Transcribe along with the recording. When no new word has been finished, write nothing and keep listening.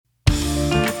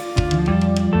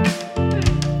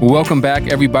Welcome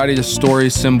back, everybody, to Story,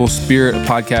 Symbol, Spirit, a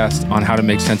podcast on how to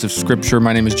make sense of Scripture.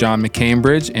 My name is John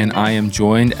McCambridge, and I am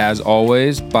joined, as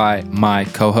always, by my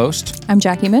co-host. I'm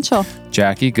Jackie Mitchell.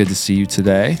 Jackie, good to see you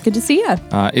today. Good to see you.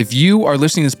 If you are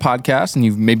listening to this podcast, and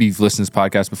you've listened to this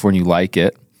podcast before and you like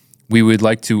it, we would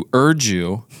like to urge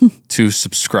you to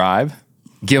subscribe,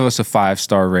 give us a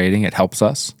 5-star rating. It helps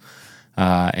us.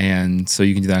 And so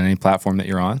you can do that on any platform that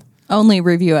you're on. Only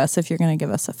review us if you're going to give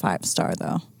us a 5-star,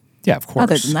 though. Yeah, of course.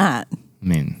 Other than that. I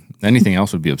mean, anything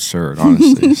else would be absurd,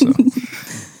 honestly. So.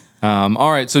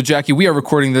 All right, so Jackie, we are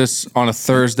recording this on a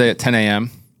Thursday at 10 a.m.,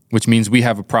 which means we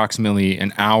have approximately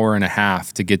an hour and a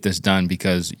half to get this done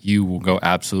because you will go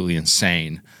absolutely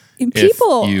insane if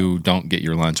you don't get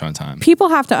your lunch on time. People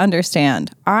have to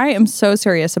understand, I am so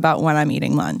serious about when I'm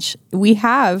eating lunch. We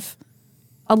have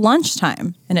a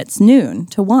lunchtime, and it's noon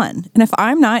to 1. And if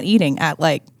I'm not eating at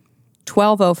like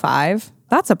 12:05,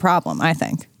 that's a problem, I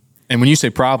think. And when you say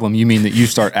problem, you mean that you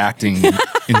start acting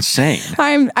insane.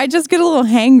 I just get a little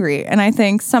hangry, and I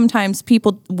think sometimes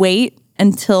people wait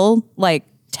until like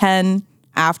 10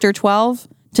 after 12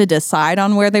 to decide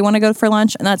on where they want to go for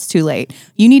lunch, and that's too late.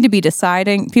 You need to be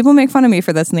deciding. People make fun of me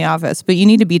for this in the office, but you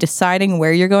need to be deciding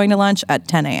where you're going to lunch at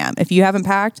 10 a.m. If you haven't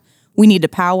packed, we need to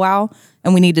powwow,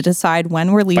 and we need to decide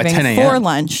when we're leaving for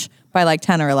lunch by like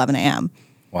 10 or 11 a.m.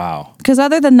 Wow. Because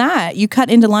other than that, you cut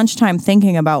into lunchtime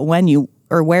thinking about when you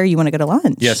or where you want to go to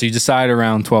lunch. Yeah, so you decide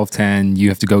around 12:10, you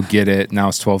have to go get it. Now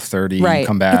it's 12:30, right. You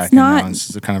come back, and now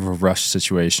it's kind of a rush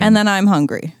situation. And then I'm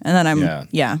hungry. And then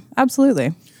yeah,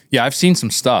 absolutely. Yeah, I've seen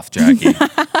some stuff, Jackie.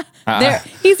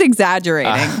 He's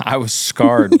exaggerating. I was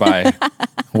scarred by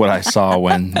what I saw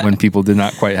when people did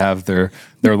not quite have their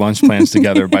lunch plans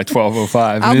together by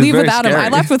 12:05. I'll leave without him. I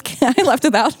left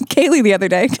without Kaylee the other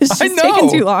day because she's taking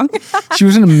too long. She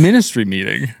was in a ministry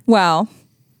meeting. Well,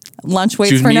 lunch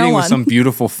waits She for no one. was meeting with some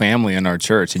beautiful family in our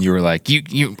church, and you were like,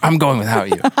 I'm going without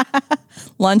you.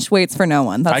 Lunch waits for no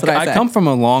one. That's what I say. I come from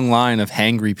a long line of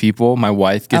hangry people. My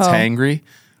wife gets hangry.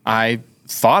 I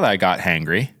thought I got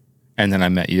hangry, and then I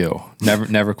met you.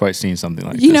 Never quite seen something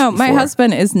like this before. My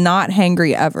husband is not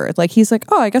hangry ever. Like, he's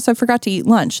like, I guess I forgot to eat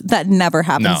lunch. That never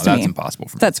happens to me. No, that's impossible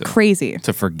for me. That's crazy.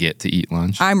 To forget to eat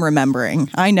lunch. I'm remembering.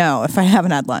 I know if I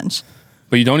haven't had lunch.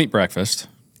 But you don't eat breakfast.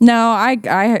 No,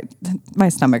 my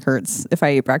stomach hurts if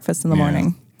I eat breakfast in the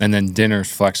morning. And then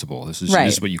dinner's flexible. This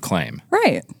is what you claim.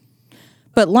 Right.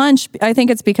 But lunch, I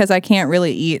think it's because I can't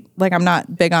really eat. Like, I'm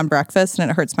not big on breakfast and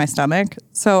it hurts my stomach.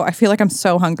 So I feel like I'm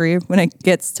so hungry when it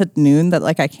gets to noon that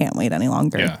like I can't wait any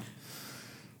longer. Yeah.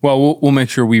 Well, we'll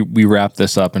make sure we wrap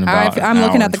this up in about an I'm hour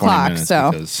looking at and the 20 clock. minutes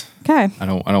So okay. I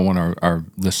don't want our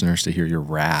listeners to hear your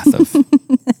wrath of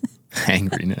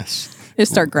angriness.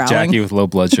 Just start growling. Jackie with low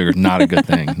blood sugar, not a good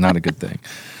thing. Not a good thing.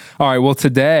 All right. Well,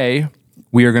 today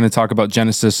we are going to talk about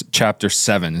Genesis chapter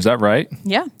 7. Is that right?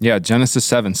 Yeah. Yeah, Genesis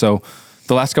 7. So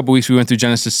the last couple of weeks we went through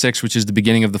Genesis 6, which is the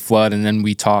beginning of the flood, and then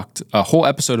we talked a whole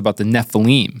episode about the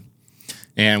Nephilim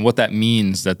and what that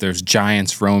means, that there's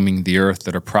giants roaming the earth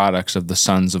that are products of the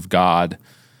sons of God,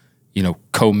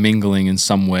 commingling in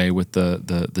some way with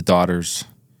the daughters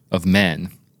of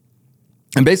men.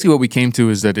 And basically what we came to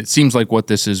is that it seems like what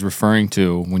this is referring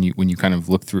to when you kind of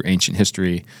look through ancient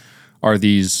history are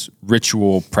these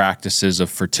ritual practices of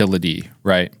fertility,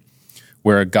 right?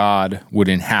 Where a god would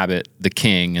inhabit the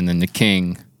king, and then the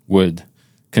king would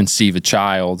conceive a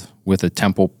child with a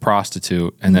temple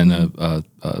prostitute, and then a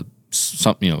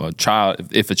child.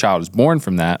 If a child is born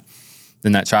from that,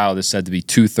 then that child is said to be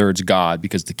 2/3 God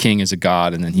because the king is a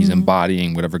god, and then he's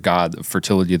embodying whatever god of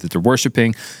fertility that they're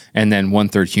worshiping, and then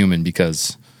 1/3 human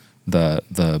because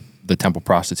the temple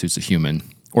prostitute's a human,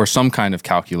 or some kind of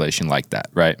calculation like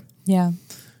that, right? Yeah.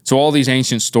 So all these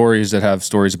ancient stories that have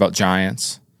stories about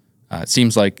giants, it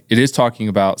seems like it is talking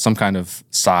about some kind of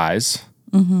size,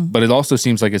 but it also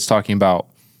seems like it's talking about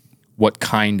what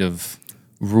kind of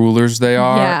rulers they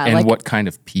are and like what kind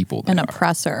of people they are. An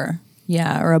oppressor.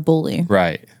 Yeah, or a bully.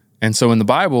 Right. And so in the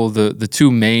Bible, the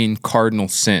two main cardinal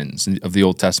sins of the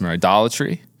Old Testament are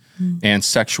idolatry and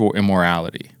sexual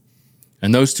immorality.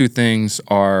 And those two things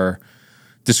are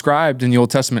described in the Old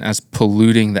Testament as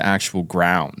polluting the actual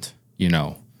ground,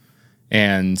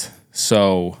 And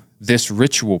so this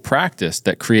ritual practice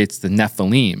that creates the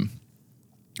Nephilim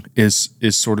is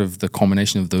sort of the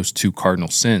culmination of those two cardinal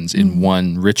sins in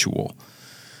one ritual.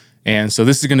 And so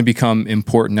this is going to become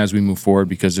important as we move forward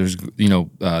because there's,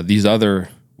 these other,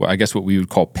 I guess what we would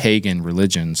call pagan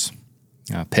religions,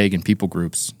 pagan people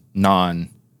groups,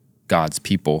 non-God's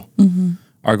people,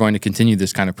 are going to continue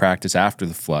this kind of practice after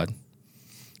the flood.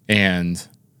 And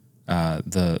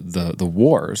the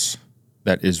wars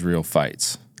that Israel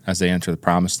fights as they enter the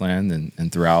promised land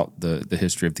and throughout the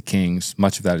history of the kings,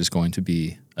 much of that is going to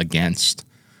be against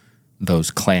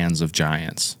those clans of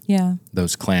giants. Yeah.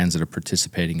 Those clans that are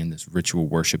participating in this ritual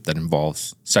worship that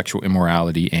involves sexual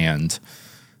immorality and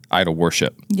idol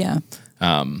worship. Yeah.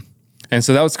 And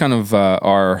so that was kind of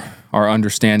our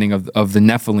understanding of the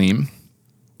Nephilim.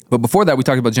 But before that, we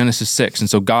talked about Genesis 6. And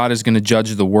so God is going to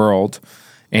judge the world,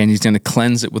 and he's going to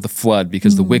cleanse it with a flood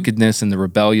because the wickedness and the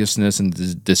rebelliousness and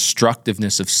the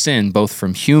destructiveness of sin, both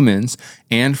from humans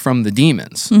and from the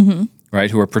demons,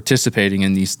 right, who are participating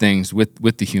in these things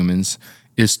with the humans,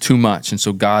 is too much. And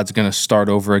so God's going to start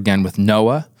over again with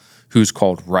Noah, who's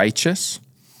called righteous,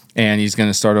 and he's going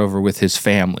to start over with his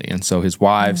family. And so his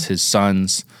wives, his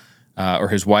sons, or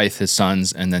his wife, his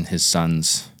sons, and then his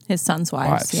sons'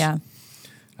 wives. Yeah.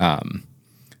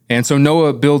 And so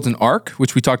Noah builds an ark,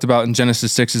 which we talked about in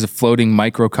Genesis 6, is a floating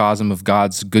microcosm of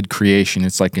God's good creation.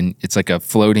 It's like a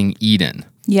floating Eden.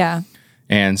 Yeah.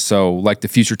 And so like the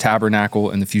future tabernacle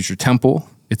and the future temple,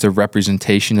 it's a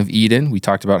representation of Eden. We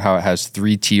talked about how it has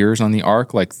 3 tiers on the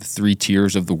ark, like the 3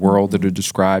 tiers of the world that are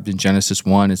described in Genesis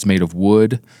 1. It's made of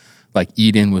wood, like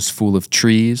Eden was full of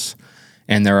trees.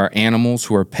 And there are animals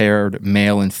who are paired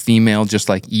male and female, just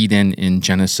like Eden in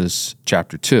Genesis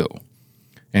chapter 2.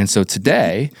 And so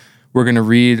today, we're going to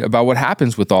read about what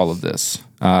happens with all of this.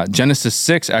 Genesis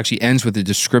 6 actually ends with a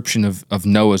description of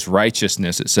Noah's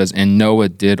righteousness. It says, and Noah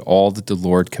did all that the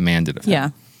Lord commanded of him. Yeah.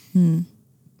 And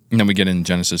then we get into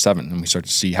Genesis 7, and we start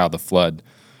to see how the flood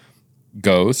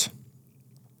goes.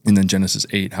 And then Genesis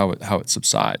 8, how it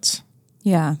subsides.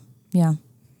 Yeah. Yeah.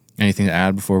 Anything to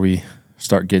add before we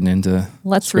start getting into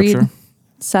Let's Scripture? read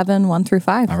 7, 1 through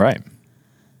 5. All right.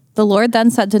 The Lord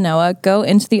then said to Noah, go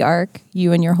into the ark,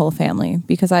 you and your whole family,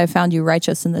 because I have found you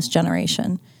righteous in this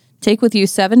generation. Take with you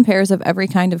 7 pairs of every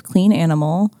kind of clean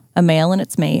animal, a male and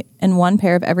its mate, and 1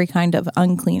 pair of every kind of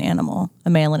unclean animal, a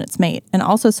male and its mate, and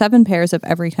also 7 pairs of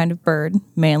every kind of bird,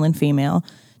 male and female,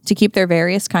 to keep their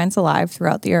various kinds alive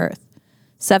throughout the earth.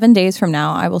 7 days from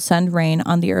now I will send rain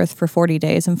on the earth for 40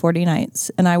 days and 40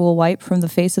 nights, and I will wipe from the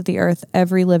face of the earth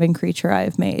every living creature I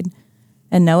have made.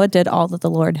 And Noah did all that the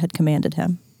Lord had commanded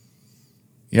him.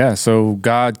 Yeah, so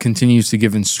God continues to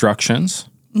give instructions,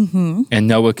 and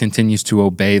Noah continues to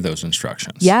obey those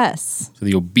instructions. Yes. So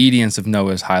the obedience of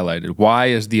Noah is highlighted. Why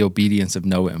is the obedience of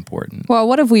Noah important? Well,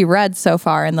 what have we read so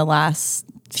far in the last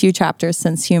few chapters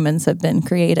since humans have been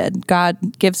created?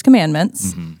 God gives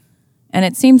commandments, and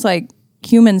it seems like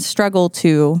humans struggle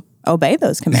to obey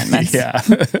those commandments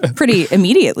pretty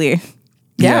immediately.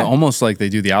 Yeah, almost like they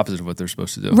do the opposite of what they're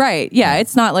supposed to do. Right. Yeah.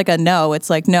 It's not like a no. It's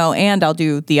like no, and I'll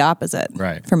do the opposite.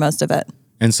 Right. For most of it.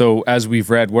 And so, as we've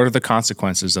read, what are the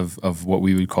consequences of what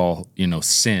we would call,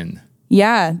 sin?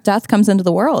 Yeah, death comes into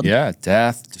the world. Yeah,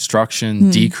 death, destruction,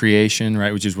 decreation,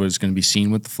 right, which is what is going to be seen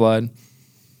with the flood.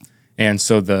 And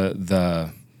so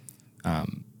the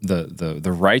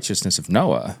righteousness of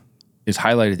Noah is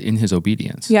highlighted in his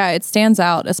obedience. Yeah, it stands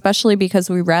out, especially because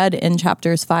we read in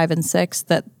chapters 5 and 6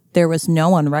 that there was no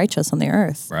one righteous on the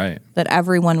earth. Right. That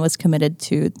everyone was committed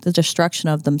to the destruction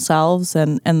of themselves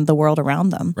and the world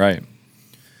around them. Right.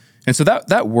 And so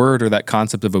that word or that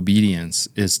concept of obedience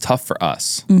is tough for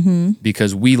us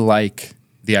because we like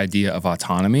the idea of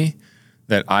autonomy,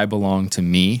 that I belong to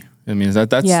me. I mean,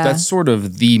 that's sort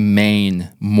of the main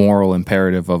moral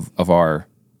imperative of our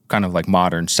kind of like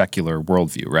modern secular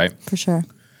worldview, right? For sure.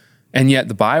 And yet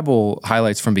the Bible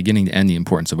highlights from beginning to end the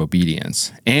importance of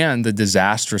obedience and the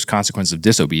disastrous consequences of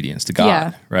disobedience to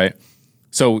God, right?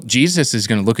 So Jesus is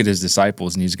going to look at his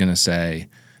disciples and he's going to say,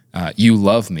 you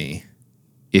love me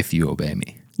if you obey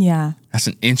me. Yeah. That's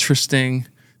an interesting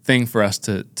thing for us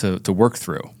to work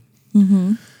through.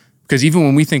 Because even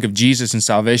when we think of Jesus and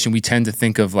salvation, we tend to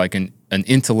think of like an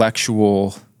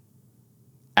intellectual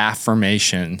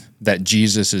affirmation that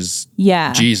Jesus is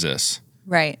Jesus.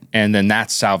 Right. And then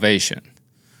that's salvation.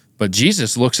 But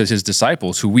Jesus looks at his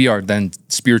disciples, who we are then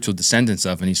spiritual descendants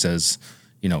of, and he says,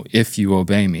 if you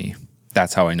obey me,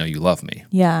 that's how I know you love me.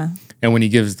 Yeah. And when he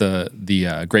gives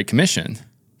the Great Commission,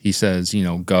 he says,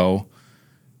 go,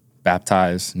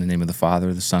 baptize in the name of the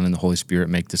Father, the Son, and the Holy Spirit,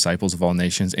 make disciples of all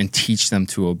nations, and teach them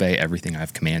to obey everything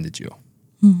I've commanded you.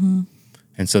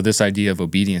 And so this idea of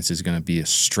obedience is going to be a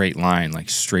straight line, like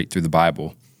straight through the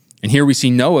Bible. And here we see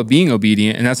Noah being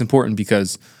obedient, and that's important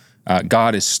because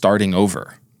God is starting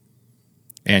over.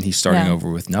 And he's starting over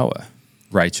with Noah,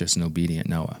 righteous and obedient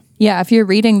Noah. Yeah, if you're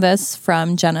reading this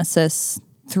from Genesis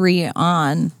 3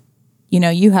 on,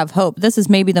 you have hope. This is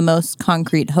maybe the most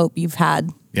concrete hope you've had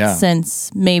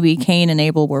since maybe Cain and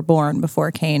Abel were born,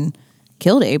 before Cain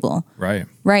killed Abel. Right.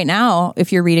 Right now,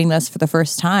 if you're reading this for the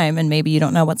first time and maybe you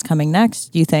don't know what's coming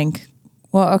next, you think,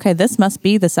 Well, okay, this must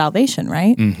be the salvation,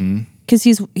 right? Mm-hmm. Because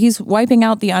he's wiping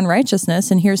out the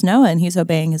unrighteousness, and here's Noah, and he's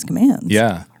obeying his commands.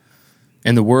 Yeah.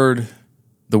 And the word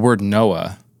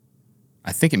Noah,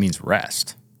 I think it means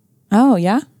rest. Oh,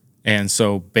 yeah? And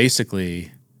so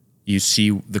basically, you see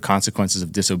the consequences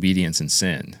of disobedience and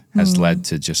sin has led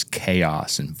to just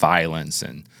chaos and violence.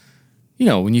 And,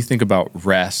 when you think about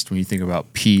rest, when you think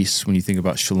about peace, when you think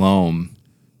about shalom,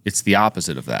 it's the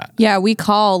opposite of that. Yeah, we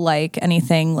call like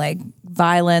anything like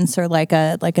violence or like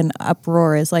an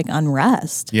uproar is like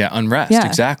unrest. Yeah, unrest,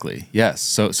 exactly. Yes.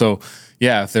 So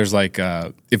yeah, if there's like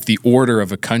if the order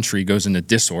of a country goes into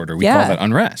disorder, we call that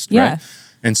unrest, right?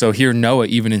 And so here Noah,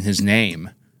 even in his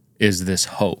name, is this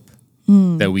hope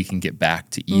that we can get back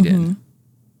to Eden.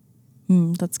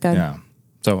 That's good. Yeah.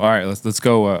 So all right, let's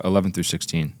go 11 through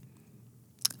 16.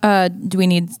 Do we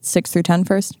need 6 through 10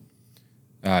 first?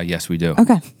 Yes, we do.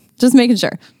 Okay, just making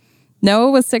sure.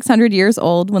 Noah was 600 years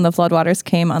old when the floodwaters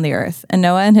came on the earth, and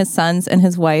Noah and his sons and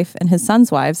his wife and his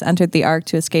sons' wives entered the ark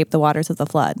to escape the waters of the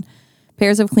flood.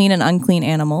 Pairs of clean and unclean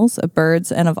animals, of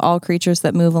birds, and of all creatures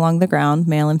that move along the ground,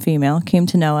 male and female, came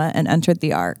to Noah and entered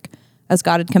the ark, as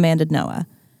God had commanded Noah.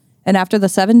 And after the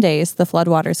 7 days, the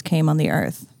floodwaters came on the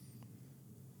earth.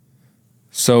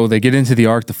 So they get into the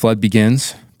ark, the flood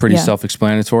begins. Pretty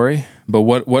self-explanatory. But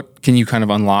what can you kind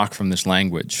of unlock from this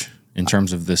language in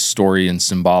terms of this story and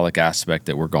symbolic aspect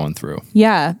that we're going through?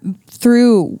 Yeah.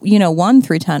 Through, 1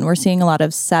 through 10, we're seeing a lot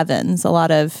of sevens, a lot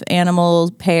of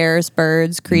animals, pairs,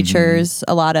 birds, creatures,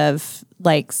 a lot of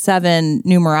like 7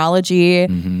 numerology,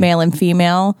 male and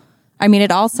female. I mean, it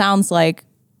all sounds like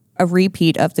a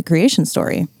repeat of the creation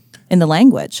story in the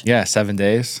language. Yeah, 7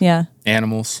 days. Yeah.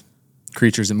 Animals,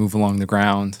 creatures that move along the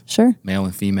ground. Sure. Male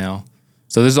and female.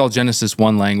 So this is all Genesis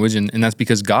 1 language, and that's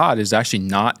because God is actually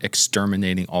not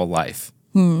exterminating all life.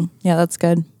 Yeah, that's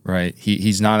good. Right?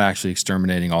 He's not actually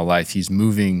exterminating all life. He's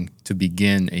moving to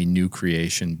begin a new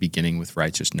creation, beginning with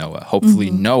righteous Noah. Hopefully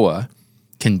Noah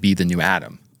can be the new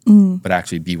Adam, but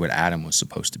actually be what Adam was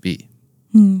supposed to be.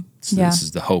 So this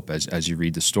is the hope as you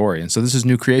read the story. And so this is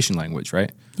new creation language,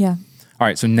 right? Yeah. All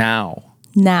right, so now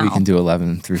we can do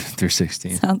 11 through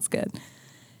 16. Sounds good.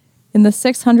 In the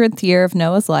 600th year of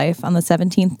Noah's life, on the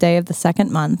 17th day of the 2nd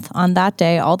month, on that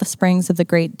day all the springs of the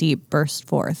great deep burst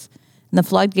forth, and the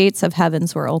floodgates of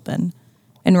heavens were open.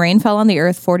 And rain fell on the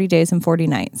earth 40 days and 40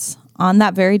 nights. On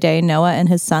that very day Noah and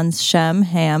his sons Shem,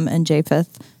 Ham, and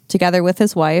Japheth, together with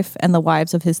his wife and the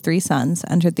wives of his 3 sons,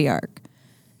 entered the ark.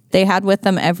 They had with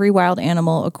them every wild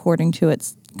animal according to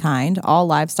its kind, all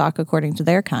livestock according to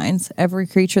their kinds, every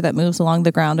creature that moves along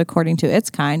the ground according to its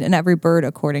kind, and every bird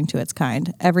according to its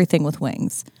kind, everything with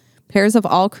wings. Pairs of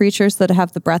all creatures that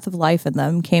have the breath of life in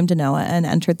them came to Noah and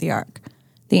entered the ark.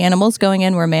 The animals going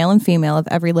in were male and female of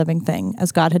every living thing,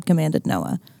 as God had commanded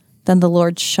Noah. Then the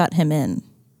Lord shut him in.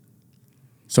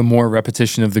 So more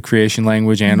repetition of the creation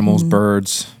language, animals,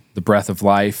 birds, the breath of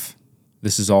life.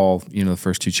 This is all, the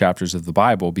first 2 chapters of the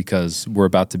Bible because we're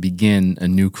about to begin a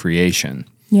new creation.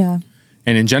 Yeah.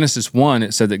 And in Genesis 1,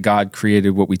 it said that God created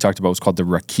what we talked about was called the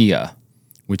rakia,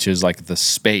 which is like the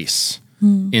space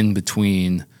in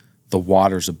between the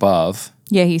waters above.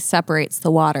 Yeah, he separates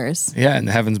the waters. Yeah, and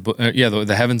the heavens,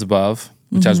 the heavens above,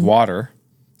 which has water,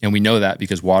 and we know that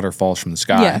because water falls from the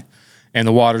sky, and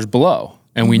the waters below,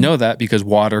 and we know that because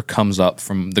water comes up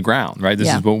from the ground. Right.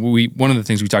 This is what one of the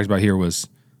things we talked about here was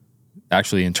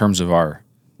actually in terms of our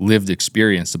lived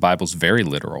experience. The Bible's very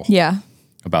literal. Yeah.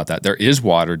 About that. There is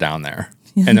water down there.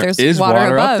 And there is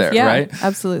water up there, right?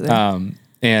 Absolutely.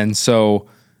 And so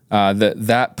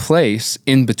that place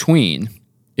in between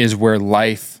is where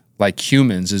life, like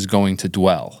humans, is going to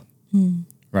dwell,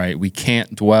 right? We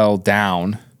can't dwell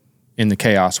down in the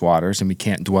chaos waters, and we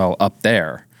can't dwell up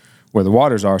there where the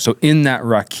waters are. So in that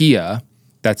rakia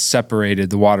that's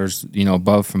separated the waters,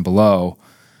 above from below,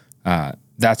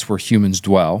 that's where humans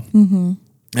dwell.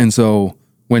 And so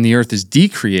when the earth is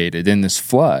decreated in this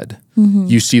flood,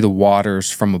 you see the waters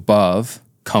from above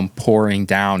come pouring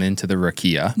down into the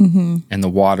rakia, and the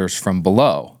waters from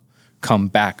below come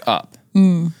back up,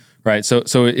 right?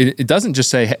 So it doesn't just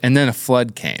say, and then a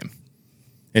flood came.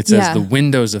 It says the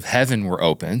windows of heaven were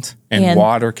opened, and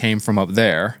water came from up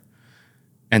there,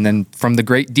 and then from the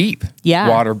great deep,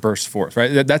 water burst forth,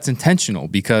 right? That's intentional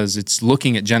because it's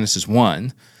looking at Genesis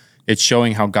 1. It's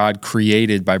showing how God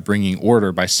created by bringing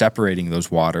order, by separating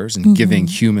those waters and giving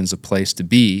humans a place to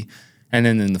be. And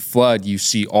then in the flood, you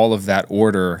see all of that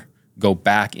order go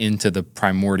back into the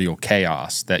primordial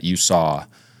chaos that you saw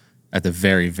at the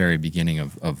very, very beginning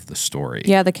of the story.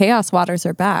 Yeah, the chaos waters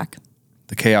are back.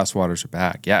 The chaos waters are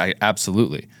back. Yeah,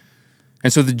 absolutely.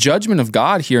 And so the judgment of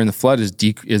God here in the flood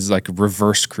is like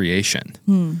reverse creation.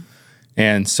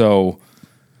 And so,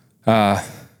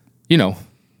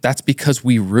 that's because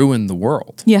we ruined the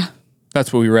world. Yeah.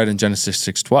 That's what we read in Genesis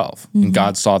 6:12. And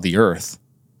God saw the earth,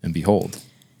 and behold,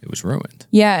 it was ruined.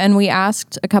 Yeah, and we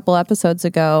asked a couple episodes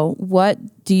ago, what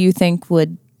do you think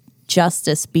would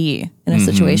justice be in a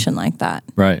situation like that?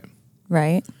 Right.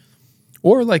 Right?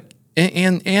 Or like,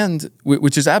 and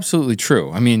which is absolutely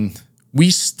true. I mean,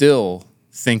 we still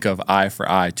think of eye for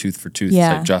eye, tooth for tooth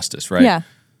type justice, right? Yeah.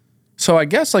 So I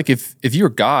guess like if you're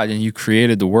God and you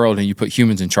created the world and you put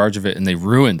humans in charge of it and they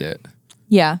ruined it,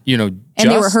 yeah, and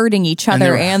they were hurting each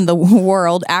other and the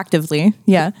world actively,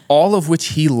 yeah, all of which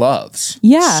he loves,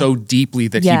 so deeply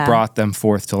that he brought them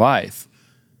forth to life.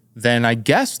 Then I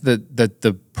guess that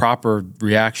the proper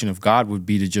reaction of God would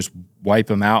be to just wipe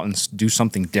them out and do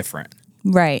something different,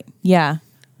 right? Yeah,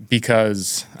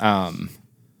 because that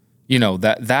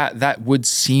would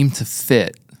seem to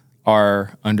fit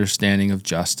our understanding of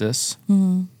justice.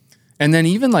 Mm-hmm. And then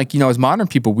even like, as modern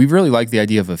people, we really like the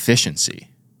idea of efficiency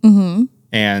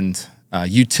and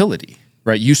utility,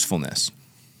 right? Usefulness.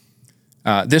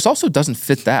 This also doesn't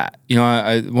fit that.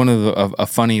 One of a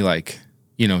funny, like,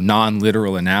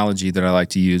 non-literal analogy that I like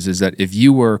to use is that if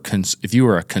you were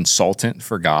a consultant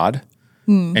for God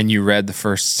and you read the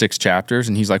first 6 chapters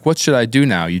and he's like, what should I do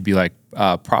now? You'd be like,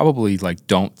 probably like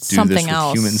don't do something this with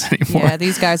else. Humans anymore. Yeah,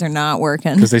 these guys are not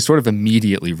working. Because they sort of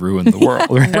immediately ruin the world.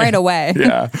 Right away.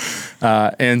 Yeah.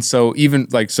 And so even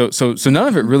like, so none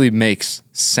of it really makes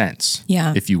sense,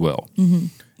 if you will. Mm-hmm.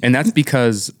 And that's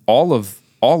because all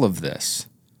of this,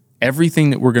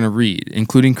 everything that we're going to read,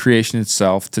 including creation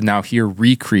itself, to now here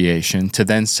recreation, to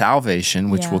then salvation,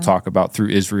 which we'll talk about through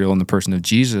Israel in the person of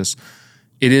Jesus,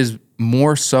 it is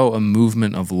more so a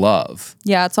movement of love.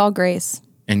 Yeah, it's all grace.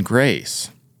 And grace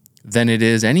than it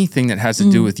is anything that has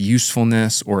to do with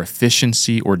usefulness or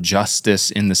efficiency or justice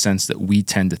in the sense that we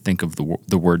tend to think of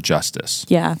the word justice.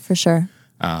 Yeah, for sure.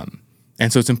 And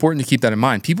so it's important to keep that in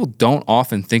mind. People don't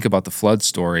often think about the flood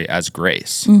story as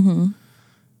grace. Mm-hmm.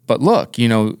 But look,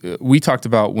 we talked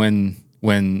about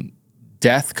when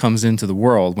death comes into the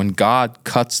world, when God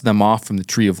cuts them off from the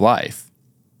tree of life,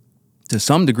 to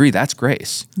some degree, that's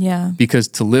grace. Yeah. Because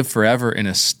to live forever in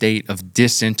a state of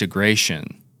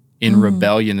disintegration, in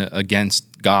rebellion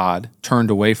against God, turned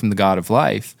away from the God of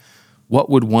life, what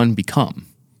would one become?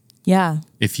 Yeah.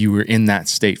 If you were in that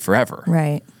state forever.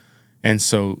 Right. And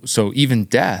so even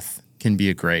death can be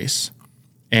a grace.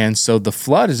 And so the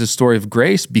flood is a story of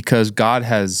grace because God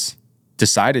has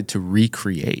decided to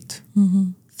recreate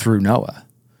through Noah.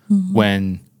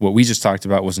 When what we just talked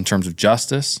about was in terms of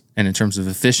justice and in terms of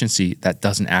efficiency, that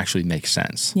doesn't actually make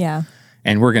sense. Yeah.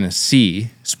 And we're going to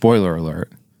see, spoiler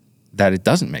alert, that it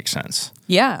doesn't make sense.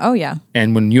 Yeah. Oh, yeah.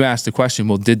 And when you ask the question,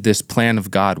 well, did this plan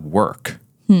of God work?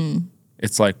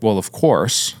 It's like, well, of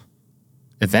course,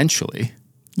 eventually.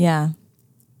 Yeah.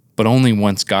 But only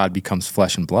once God becomes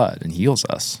flesh and blood and heals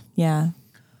us. Yeah.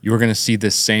 You're going to see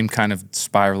this same kind of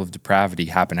spiral of depravity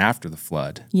happen after the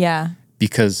flood. Yeah.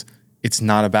 Because it's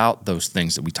not about those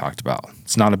things that we talked about.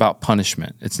 It's not about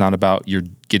punishment. It's not about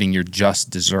getting your just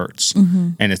desserts.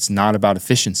 And it's not about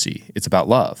efficiency. It's about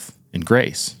love and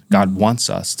grace. God wants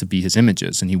us to be his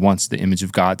images, and he wants the image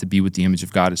of God to be what the image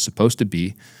of God is supposed to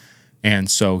be. And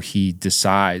so he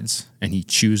decides and he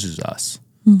chooses us.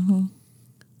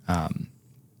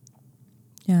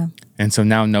 Yeah. And so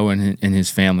now Noah and his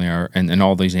family and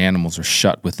all these animals are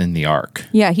shut within the ark.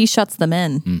 Yeah, he shuts them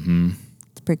in.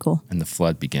 It's pretty cool. And the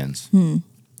flood begins.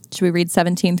 Should we read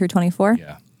 17 through 24?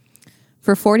 Yeah.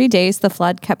 For 40 days the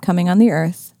flood kept coming on the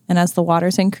earth, and as the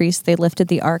waters increased, they lifted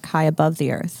the ark high above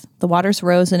the earth. The waters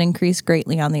rose and increased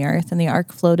greatly on the earth, and the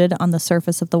ark floated on the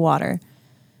surface of the water.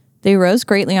 They rose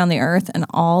greatly on the earth, and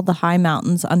all the high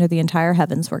mountains under the entire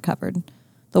heavens were covered.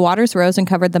 The waters rose and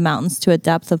covered the mountains to a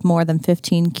depth of more than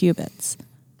 15 cubits.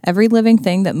 Every living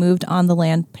thing that moved on the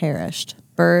land perished: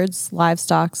 birds,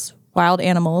 livestock, wild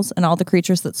animals, and all the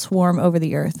creatures that swarm over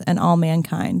the earth, and all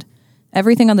mankind.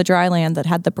 Everything on the dry land that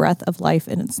had the breath of life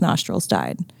in its nostrils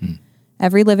died.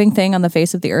 Every living thing on the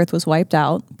face of the earth was wiped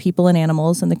out. People and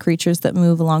animals and the creatures that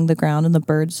move along the ground and the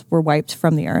birds were wiped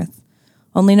from the earth.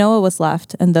 Only Noah was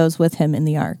left, and those with him in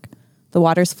the ark. The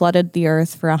waters flooded the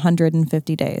earth for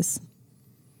 150 days.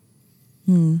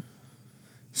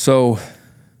 So,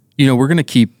 we're going to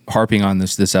keep harping on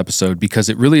this episode because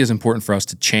it really is important for us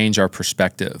to change our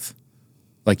perspective.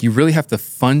 Like, you really have to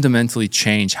fundamentally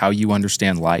change how you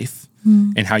understand life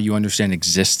and how you understand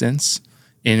existence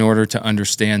in order to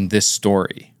understand this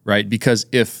story, right? Because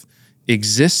if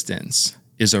existence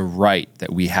is a right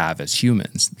that we have as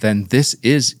humans, then this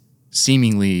is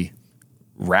seemingly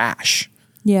rash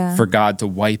for God to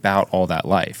wipe out all that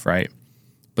life, right?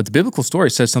 But the biblical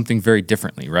story says something very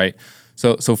differently, right?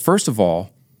 So first of all,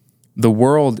 the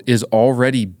world is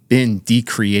already been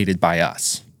decreated by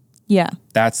us. Yeah.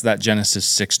 That's that Genesis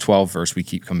 6:12 verse we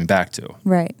keep coming back to.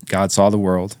 Right. God saw the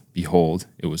world, behold,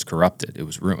 it was corrupted, it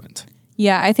was ruined.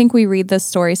 Yeah, I think we read this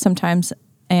story sometimes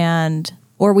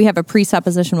or we have a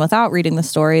presupposition without reading the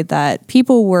story that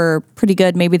people were pretty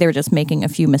good. Maybe they were just making a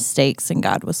few mistakes and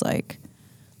God was like,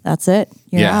 that's it,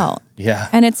 you're out. Yeah.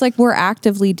 And it's like we're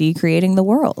actively decreating the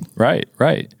world. Right.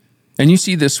 And you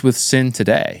see this with sin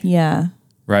today. Yeah.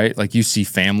 Right? Like you see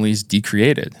families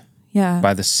decreated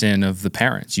by the sin of the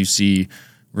parents. You see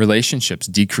relationships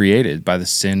decreated by the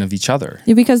sin of each other.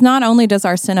 Yeah, because not only does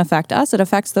our sin affect us, it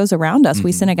affects those around us.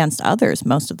 We sin against others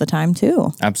most of the time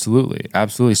too.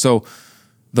 Absolutely. So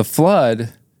the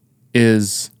flood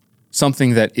is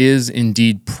something that is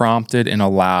indeed prompted and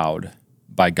allowed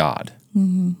by God.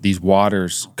 These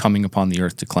waters coming upon the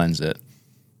earth to cleanse it.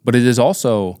 But it is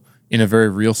also, in a very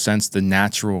real sense, the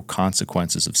natural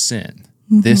consequences of sin.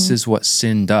 This is what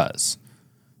sin does.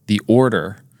 The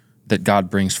order that God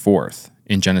brings forth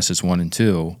in Genesis 1 and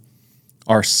 2,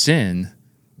 our sin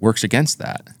works against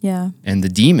that. Yeah. And the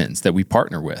demons that we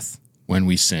partner with when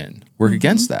we sin work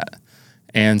against that.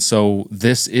 And so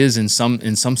this is in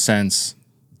some sense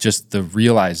just the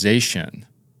realization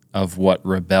of what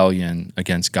rebellion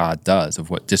against God does, of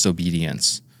what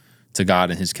disobedience to God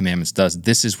and his commandments does.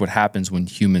 This is what happens when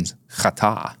humans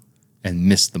chata and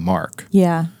miss the mark.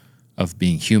 Yeah. Of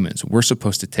being humans. We're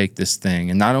supposed to take this thing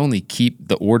and not only keep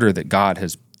the order that God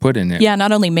has put in it. Yeah,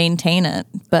 not only maintain it,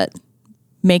 but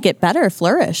make it better,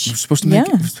 flourish. We're supposed to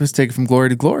we're supposed to take it from glory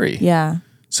to glory. Yeah.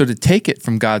 So to take it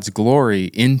from God's glory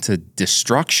into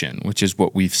destruction, which is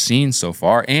what we've seen so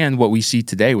far and what we see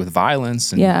today with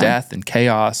violence and death and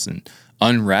chaos and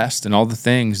unrest and all the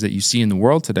things that you see in the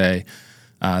world today,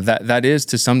 that is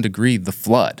to some degree the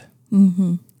flood,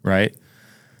 right?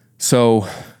 So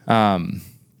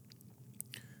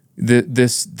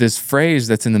this phrase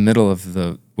that's in the middle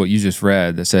of what you just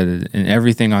read that said, "And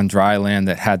everything on dry land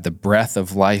that had the breath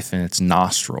of life in its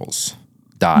nostrils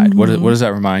died." What does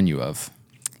that remind you of?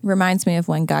 Reminds me of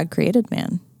when God created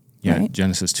man. Yeah, right?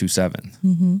 Genesis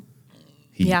 2:7.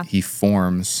 He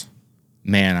forms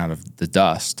man out of the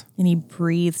dust. And he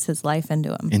breathes his life into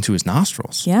him. Into his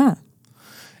nostrils. Yeah.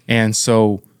 And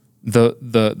so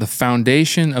the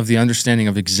foundation of the understanding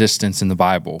of existence in the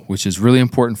Bible, which is really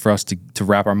important for us to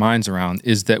wrap our minds around,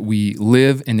 is that we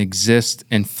live and exist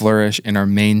and flourish and are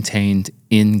maintained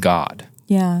in God.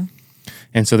 Yeah.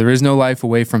 And so there is no life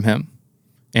away from him.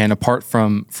 And apart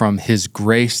from his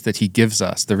grace that he gives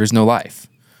us, there is no life.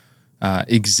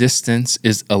 Existence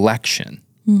is election.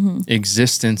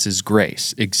 Existence is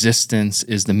grace. Existence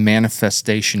is the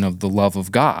manifestation of the love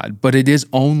of God. But it is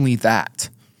only that,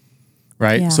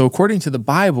 right? Yeah. So according to the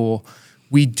Bible,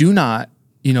 we do not,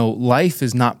 life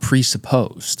is not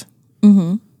presupposed.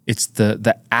 It's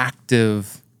the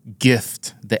active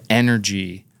gift, the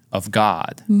energy of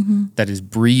God that is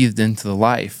breathed into the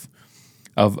life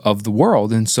of the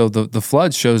world. And so the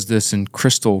flood shows this in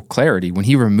crystal clarity. When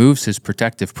he removes his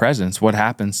protective presence, what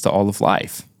happens to all of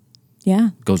life? Yeah.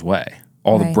 It goes away.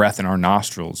 All the breath in our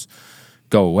nostrils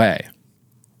go away.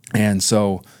 And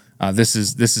so this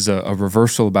is a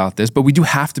reversal about this, but we do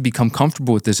have to become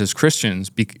comfortable with this as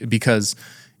Christians because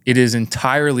it is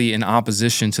entirely in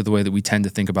opposition to the way that we tend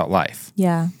to think about life.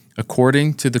 Yeah.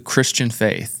 According to the Christian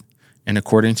faith and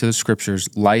according to the scriptures,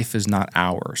 life is not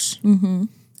ours.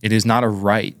 It is not a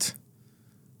right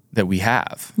that we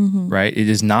have, right? It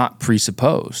is not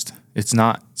presupposed. It's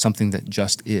not something that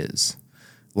just is.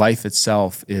 Life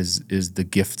itself is the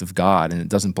gift of God, and it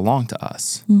doesn't belong to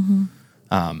us.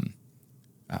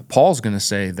 Paul's going to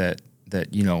say that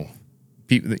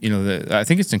people, I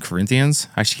think it's in Corinthians.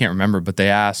 I actually can't remember, but they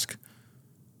ask,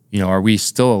 are we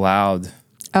still allowed?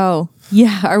 Oh,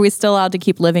 yeah. Are we still allowed to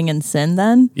keep living in sin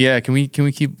then? Yeah. Can we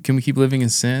keep living in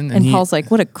sin? And Paul's like,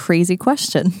 what a crazy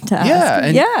question to ask.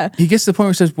 Yeah. And he gets to the point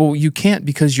where he says, well, you can't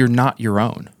because you're not your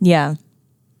own. Yeah.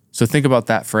 So think about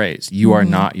that phrase. You are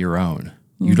not your own.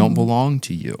 You don't belong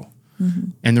to you.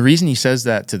 And the reason he says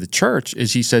that to the church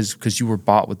is he says, because you were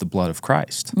bought with the blood of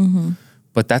Christ.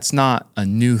 But that's not a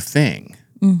new thing,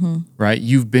 right?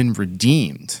 You've been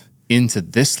redeemed into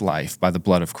this life by the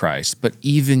blood of Christ, but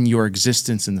even your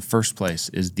existence in the first place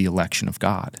is the election of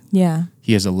God. Yeah.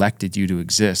 He has elected you to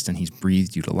exist and he's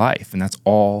breathed you to life. And that's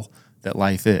all that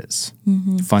life is,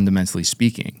 fundamentally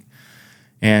speaking.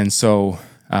 And so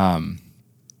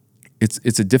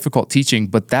it's a difficult teaching,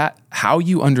 but that how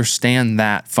you understand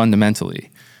that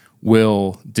fundamentally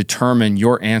will determine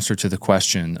your answer to the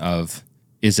question of,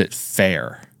 is it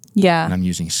fair Yeah. and I'm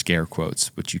using scare quotes,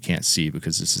 which you can't see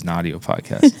because this is an audio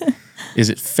podcast. Is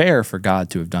it fair for God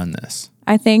to have done this?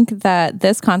 I think that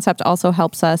this concept also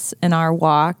helps us in our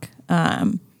walk.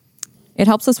 It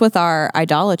helps us with our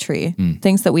idolatry,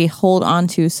 things that we hold on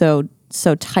to so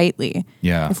tightly.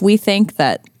 Yeah. If we think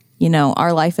that,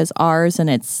 our life is ours and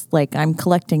it's like I'm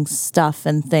collecting stuff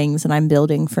and things and I'm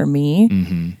building for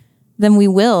me, then we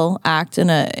will act in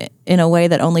a way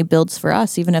that only builds for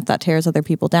us, even if that tears other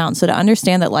people down. So to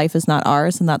understand that life is not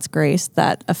ours and that's grace,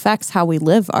 that affects how we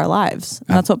live our lives.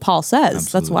 And that's what Paul says.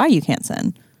 Absolutely. That's why you can't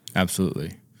sin.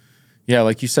 Absolutely. Yeah,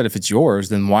 like you said, if it's yours,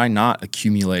 then why not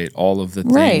accumulate all of the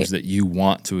things Right. that you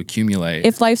want to accumulate?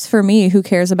 If life's for me, who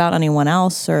cares about anyone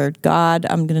else or God?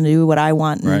 I'm going to do what I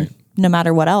want, and Right. no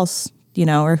matter what else,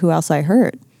 or who else I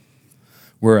hurt.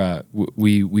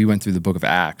 We went through the book of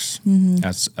Acts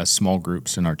as small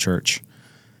groups in our church,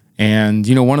 and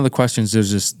one of the questions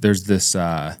there's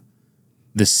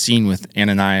this scene with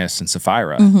Ananias and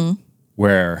Sapphira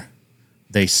where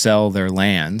they sell their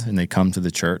land and they come to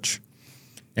the church.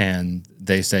 And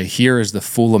they say, here is the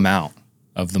full amount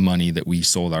of the money that we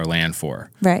sold our land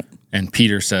for. Right. And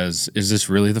Peter says, is this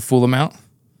really the full amount?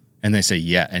 And they say,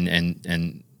 yeah.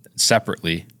 And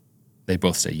separately, they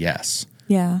both say yes.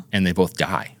 Yeah. And they both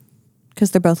die.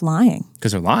 Because they're both lying.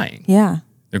 Because they're lying. Yeah.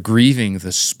 They're grieving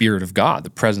the Spirit of God, the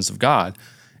presence of God.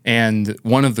 And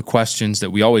one of the questions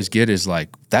that we always get is like,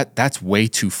 that's way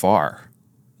too far.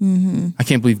 I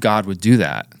can't believe God would do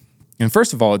that. And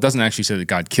first of all, it doesn't actually say that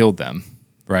God killed them.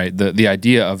 Right? The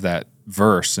idea of that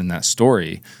verse and that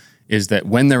story is that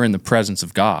when they're in the presence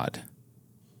of God,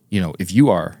 if you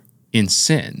are in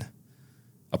sin,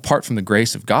 apart from the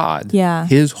grace of God,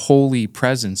 his holy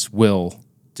presence will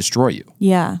destroy you.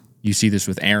 Yeah. You see this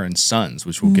with Aaron's sons,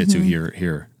 which we'll get to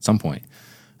here at some point.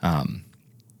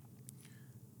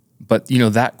 But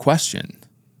that question,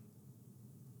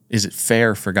 is it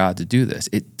fair for God to do this?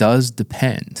 It does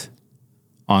depend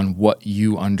on what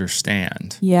you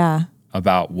understand. Yeah.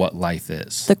 About what life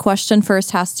is. The question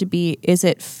first has to be, is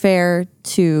it fair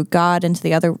to God and to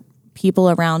the other people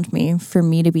around me for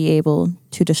me to be able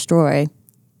to destroy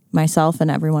myself and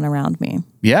everyone around me?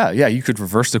 Yeah, you could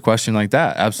reverse the question like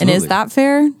that. Absolutely. And is that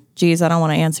fair? Geez, I don't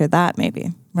want to answer that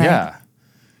maybe. Right?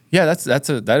 Yeah,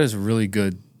 that is a really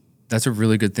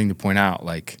good thing to point out.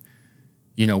 Like,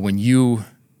 when you,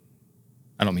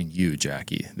 I don't mean you,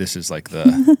 Jackie. This is like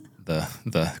the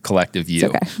the collective you.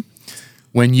 It's okay.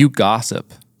 When you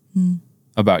gossip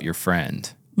about your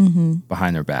friend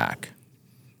behind their back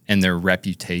and their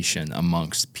reputation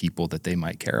amongst people that they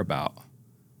might care about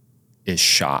is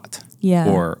shot,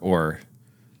 or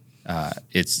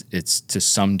it's to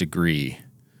some degree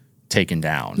taken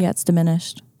down. Yeah, it's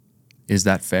diminished. Is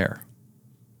that fair?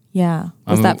 Yeah.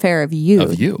 Was that fair of you?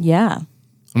 Of you. Yeah.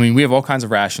 I mean, we have all kinds of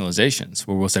rationalizations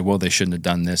where we'll say, well, they shouldn't have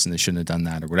done this and they shouldn't have done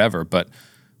that or whatever, but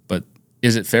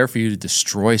is it fair for you to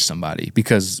destroy somebody?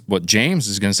 Because what James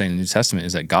is going to say in the New Testament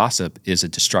is that gossip is a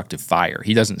destructive fire.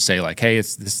 He doesn't say like, hey,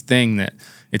 it's this thing that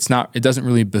it doesn't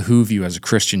really behoove you as a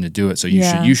Christian to do it. So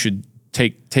you should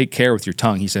take care with your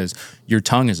tongue. He says your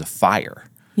tongue is a fire.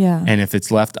 Yeah. And if it's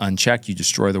left unchecked, you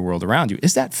destroy the world around you.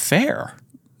 Is that fair?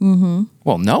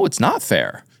 Well, no, it's not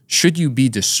fair. Should you be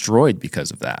destroyed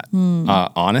because of that?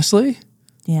 Honestly,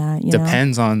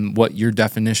 depends on what your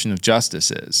definition of justice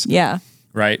is. Yeah.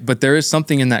 Right. But there is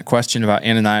something in that question about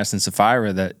Ananias and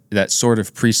Sapphira that sort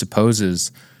of presupposes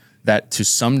that to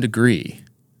some degree,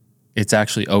 it's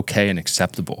actually okay and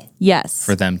acceptable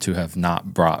for them to have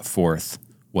not brought forth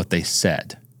what they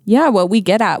said. Yeah, what we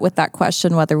get at with that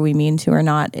question, whether we mean to or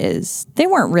not, is they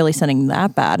weren't really sinning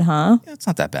that bad, huh? Yeah, it's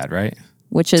not that bad, right?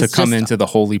 Which is to come into the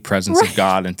holy presence of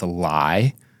God and to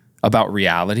lie about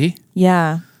reality.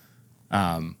 Yeah.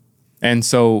 And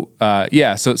so,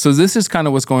 so this is kind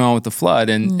of what's going on with the flood.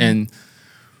 And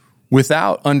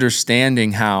without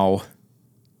understanding how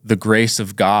the grace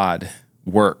of God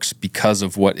works because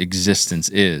of what existence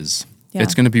is,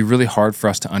 it's going to be really hard for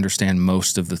us to understand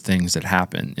most of the things that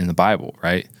happen in the Bible,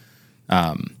 right?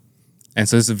 And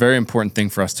so this is a very important thing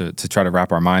for us to try to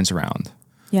wrap our minds around.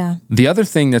 Yeah. The other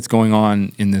thing that's going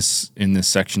on in this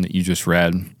section that you just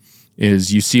read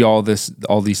is you see all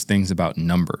these things about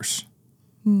numbers.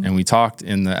 And we talked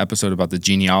in the episode about the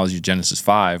genealogy of Genesis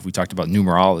 5, we talked about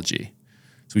numerology.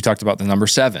 So we talked about the number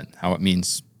 7, how it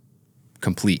means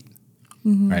complete,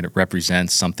 right? It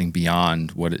represents something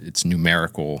beyond what its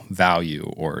numerical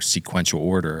value or sequential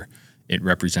order. It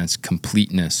represents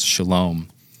completeness, shalom.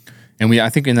 And I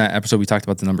think in that episode we talked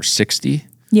about the number 60.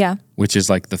 Yeah. Which is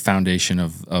like the foundation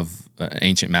of an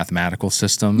ancient mathematical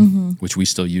system, which we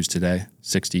still use today.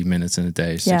 60 minutes in a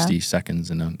day, 60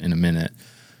 seconds in a minute.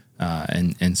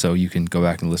 And so you can go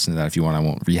back and listen to that if you want. I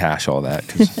won't rehash all that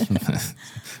because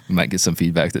we might get some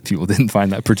feedback that people didn't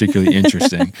find that particularly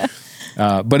interesting.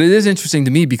 But it is interesting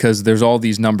to me because there's all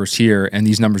these numbers here, and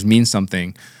these numbers mean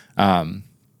something. The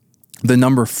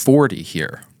number 40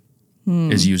 here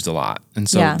is used a lot. And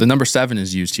so the number 7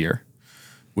 is used here,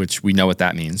 which we know what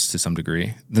that means to some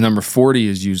degree. The number 40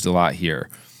 is used a lot here.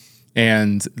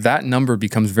 And that number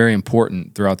becomes very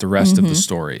important throughout the rest of the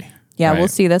story. Yeah, right? We'll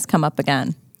see this come up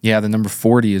again. Yeah, the number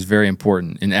 40 is very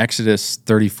important. In Exodus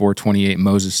 34:28,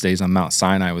 Moses stays on Mount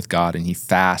Sinai with God, and he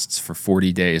fasts for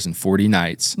 40 days and 40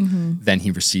 nights. Then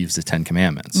he receives the 10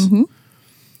 Commandments.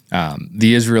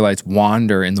 The Israelites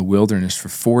wander in the wilderness for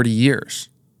 40 years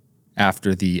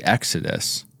after the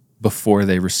Exodus before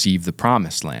they receive the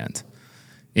Promised Land.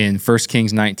 In 1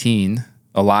 Kings 19,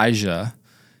 Elijah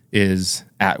is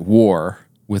at war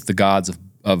with the gods of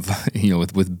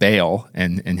with Baal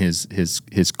and his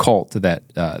cult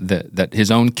that his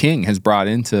own king has brought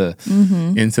into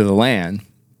the land,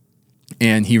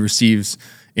 and he receives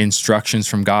instructions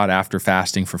from God after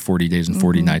fasting for 40 days and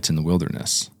 40 nights in the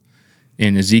wilderness.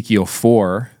 In Ezekiel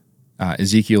 4,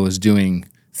 Ezekiel is doing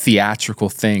theatrical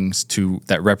things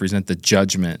that represent the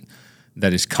judgment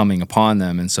that is coming upon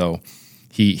them, and so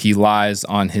he lies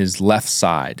on his left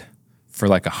side for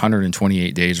like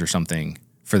 128 days or something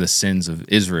for the sins of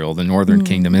Israel, the northern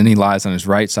kingdom. And then he lies on his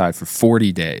right side for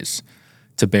 40 days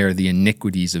to bear the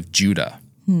iniquities of Judah,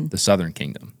 the southern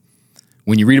kingdom.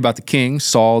 When you read about the kings,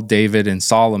 Saul, David, and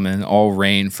Solomon all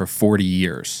reigned for 40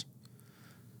 years.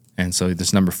 And so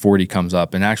this number 40 comes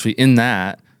up. And actually in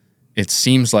that, it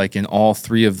seems like in all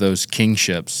three of those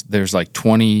kingships, there's like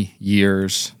 20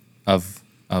 years of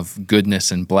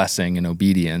goodness and blessing and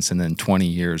obedience, and then 20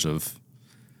 years of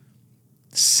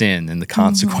sin and the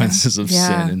consequences of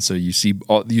sin. And so you see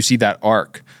that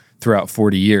arc throughout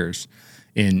 40 years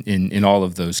in all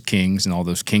of those kings and all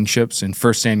those kingships. In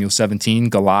 1 Samuel 17,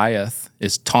 Goliath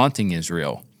is taunting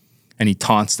Israel, and he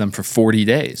taunts them for 40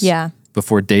 days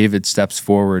before David steps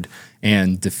forward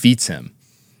and defeats him.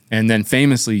 And then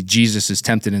famously, Jesus is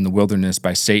tempted in the wilderness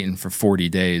by Satan for 40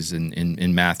 days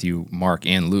in Matthew, Mark,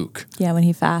 and Luke. Yeah, when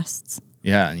he fasts.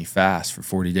 Yeah, and he fasts for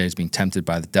 40 days, being tempted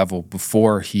by the devil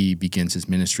before he begins his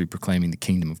ministry proclaiming the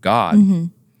kingdom of God.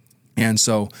 And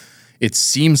so it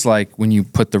seems like when you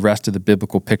put the rest of the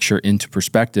biblical picture into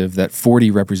perspective, that 40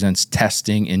 represents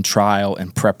testing and trial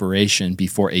and preparation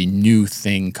before a new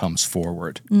thing comes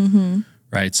forward.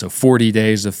 Right? So 40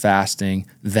 days of fasting,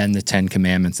 then the 10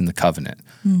 Commandments and the covenant.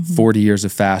 40 years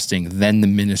of fasting, then the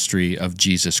ministry of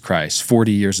Jesus Christ.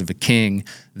 40 years of a king,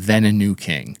 then a new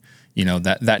king. You know,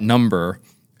 that number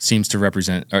seems to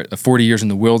represent 40 years in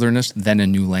the wilderness, then a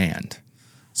new land.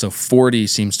 So 40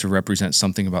 seems to represent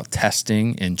something about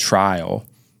testing and trial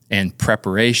and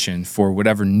preparation for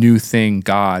whatever new thing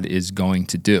God is going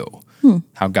to do,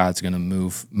 how God's going to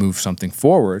move something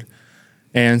forward.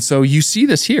 And so you see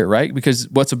this here, right? Because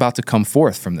what's about to come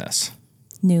forth from this?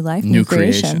 New life, new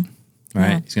creation. Right?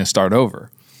 Yeah. He's going to start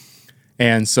over.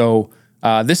 And so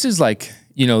this is like,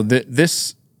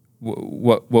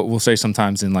 what we'll say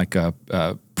sometimes in like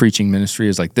a preaching ministry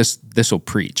is like this will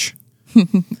preach.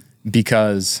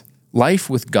 Because life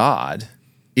with God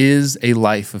is a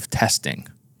life of testing.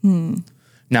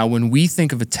 Now, when we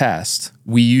think of a test,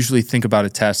 we usually think about a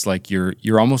test like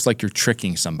you're almost like you're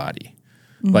tricking somebody.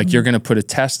 Like you're going to put a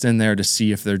test in there to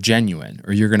see if they're genuine,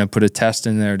 or you're going to put a test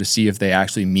in there to see if they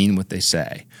actually mean what they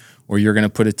say, or you're going to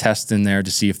put a test in there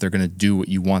to see if they're going to do what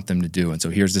you want them to do. And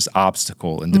so here's this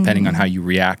obstacle, and depending on how you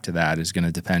react to that is going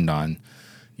to depend on,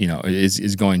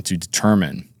 is going to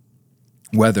determine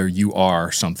whether you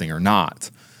are something or not.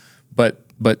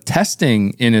 But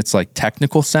testing in its like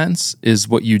technical sense is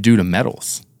what you do to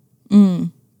metals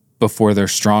before they're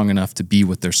strong enough to be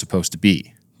what they're supposed to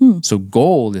be. So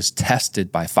gold is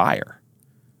tested by fire.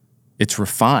 It's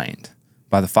refined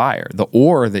by the fire. The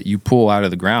ore that you pull out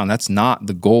of the ground, that's not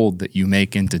the gold that you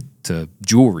make into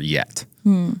jewelry yet.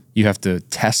 You have to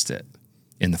test it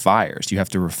in the fires. You have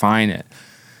to refine it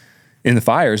in the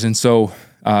fires. And so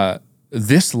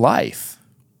this life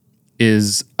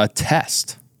is a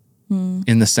test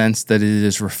in the sense that it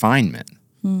is refinement.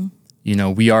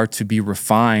 We are to be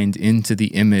refined into the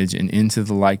image and into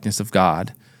the likeness of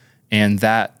God. And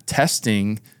that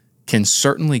testing can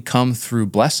certainly come through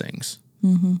blessings,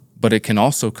 but it can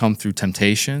also come through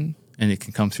temptation, and it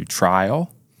can come through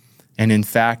trial. And in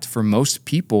fact, for most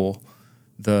people,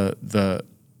 the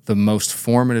most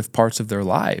formative parts of their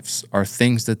lives are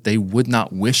things that they would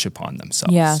not wish upon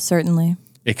themselves. Yeah, certainly.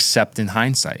 Except in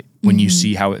hindsight, when you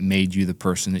see how it made you the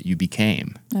person that you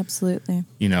became. Absolutely.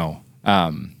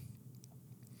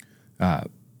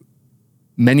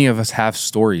 many of us have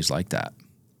stories like that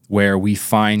where we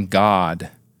find God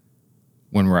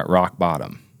when we're at rock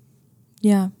bottom.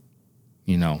 Yeah.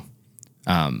 You know,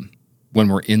 when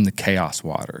we're in the chaos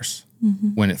waters,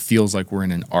 when it feels like we're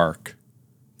in an ark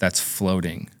that's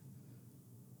floating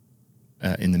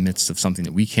in the midst of something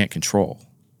that we can't control,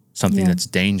 something that's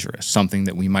dangerous, something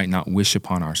that we might not wish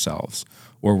upon ourselves,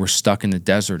 or we're stuck in the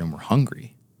desert and we're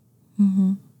hungry.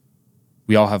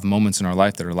 We all have moments in our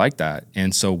life that are like that.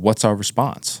 And so what's our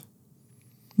response?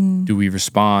 Do we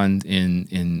respond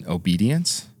in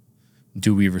obedience?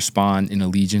 Do we respond in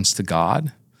allegiance to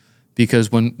God?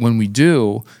 Because when we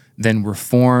do, then we're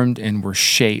formed and we're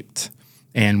shaped.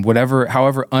 And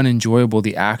however unenjoyable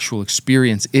the actual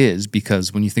experience is,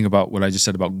 because when you think about what I just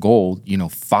said about gold, you know,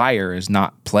 fire is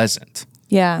not pleasant.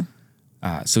 Yeah.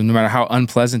 So no matter how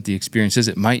unpleasant the experience is,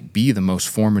 it might be the most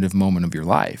formative moment of your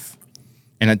life.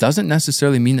 And it doesn't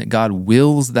necessarily mean that God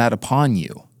wills that upon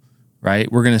you,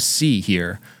 right? We're going to see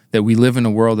here that we live in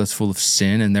a world that's full of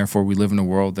sin, and therefore we live in a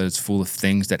world that is full of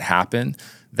things that happen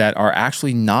that are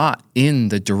actually not in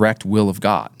the direct will of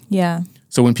God. Yeah.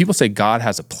 So when people say God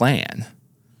has a plan,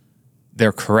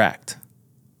 they're correct.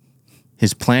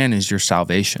 His plan is your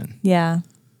salvation. Yeah.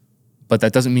 But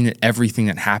that doesn't mean that everything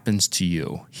that happens to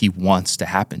you, he wants to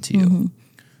happen to you.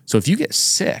 So if you get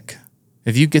sick,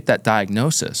 if you get that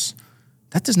diagnosis,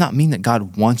 that does not mean that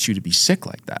God wants you to be sick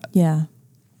like that. Yeah.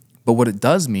 But what it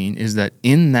does mean is that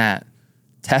in that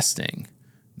testing,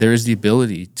 there is the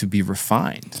ability to be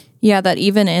refined. Yeah, that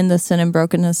even in the sin and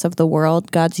brokenness of the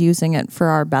world, God's using it for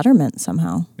our betterment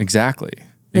somehow. Exactly.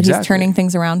 That he's turning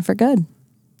things around for good.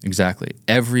 Exactly.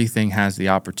 Everything has the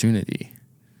opportunity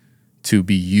to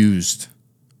be used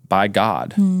by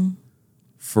God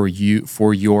for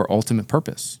your ultimate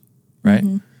purpose, right?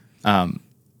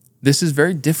 This is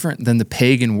very different than the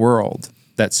pagan world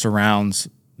that surrounds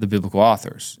the biblical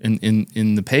authors.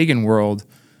 In the pagan world,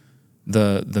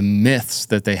 the myths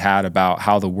that they had about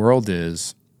how the world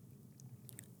is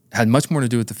had much more to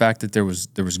do with the fact that there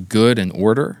was good and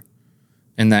order,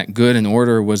 and that good and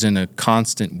order was in a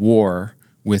constant war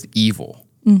with evil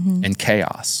and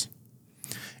chaos.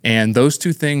 And those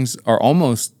two things are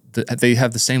they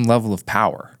have the same level of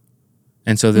power.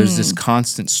 And so there's this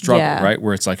constant struggle, right?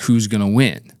 Where it's like, who's going to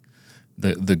win?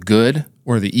 The good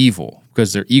or the evil?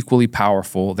 Because they're equally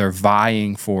powerful. They're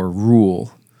vying for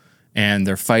rule, and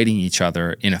they're fighting each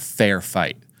other in a fair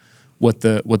fight. What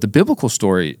the biblical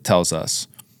story tells us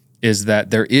is that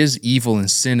there is evil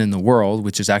and sin in the world,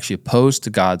 which is actually opposed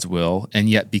to God's will, and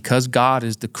yet because God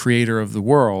is the creator of the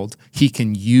world, he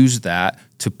can use that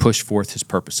to push forth his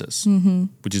purposes,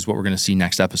 which is what we're going to see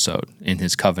next episode in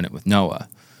his covenant with Noah.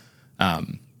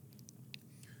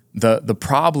 The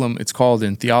problem,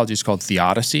 in theology, it's called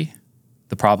theodicy,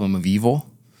 the problem of evil.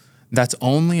 That's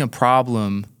only a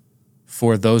problem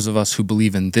for those of us who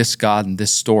believe in this God and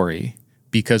this story,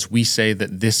 because we say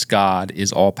that this God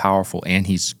is all-powerful and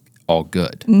he's all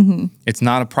good. It's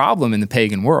not a problem in the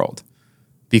pagan world,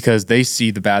 because they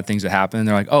see the bad things that happen and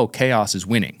they're like, oh, chaos is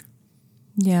winning.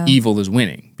 Yeah. Evil is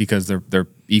winning because they're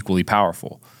equally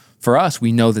powerful. For us,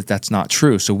 we know that that's not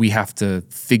true, so we have to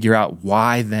figure out,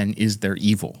 why then is there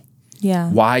evil?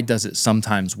 Yeah. Why does it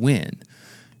sometimes win?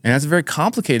 And that's a very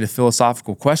complicated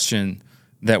philosophical question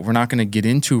that we're not going to get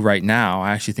into right now.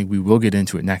 I actually think we will get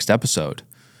into it next episode.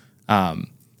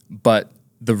 But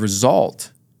the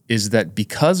result is that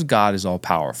because God is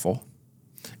all-powerful,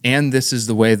 and this is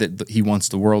the way that he wants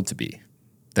the world to be,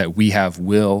 that we have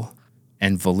will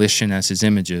and volition as his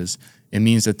images, it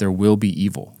means that there will be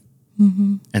evil,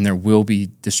 and there will be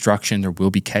destruction, there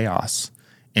will be chaos.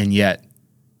 And yet,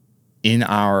 in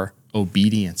our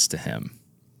obedience to him,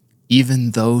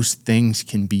 even those things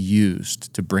can be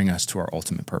used to bring us to our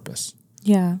ultimate purpose.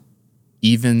 Yeah.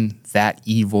 Even that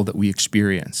evil that we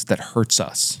experience that hurts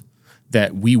us,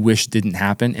 that we wish didn't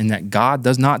happen, and that God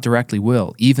does not directly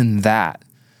will, even that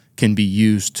can be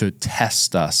used to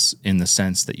test us in the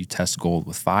sense that you test gold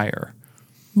with fire.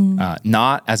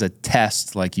 Not as a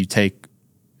test like you take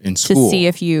in school. To see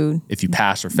if you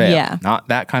pass or fail. Yeah. Not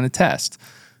that kind of test.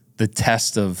 The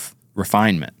test of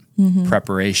refinement,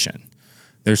 preparation.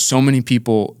 There's so many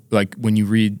people, like when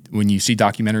you see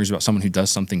documentaries about someone who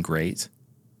does something great,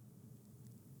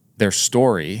 their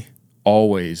story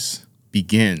always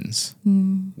begins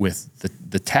with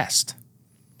the test.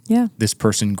 Yeah. This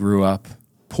person grew up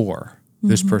poor.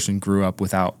 This person grew up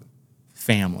without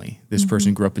family. This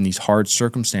person grew up in these hard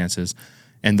circumstances,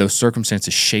 and those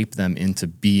circumstances shape them into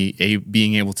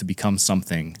being able to become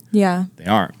something they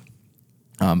aren't.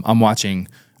 I'm watching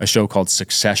a show called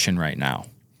Succession right now.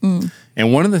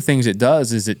 And one of the things it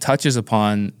does is it touches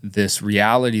upon this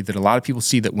reality that a lot of people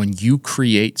see, that when you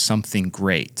create something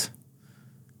great,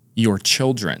 your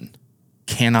children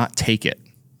cannot take it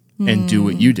and do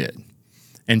what you did.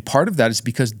 And part of that is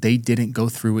because they didn't go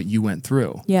through what you went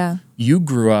through. Yeah. You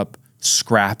grew up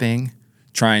scrapping,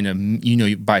 trying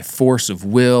to, by force of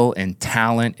will and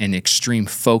talent and extreme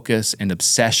focus and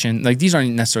obsession. Like, these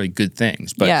aren't necessarily good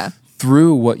things, but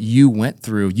through what you went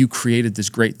through, you created this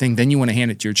great thing. Then you want to hand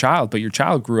it to your child, but your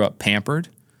child grew up pampered.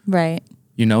 Right.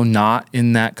 Not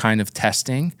in that kind of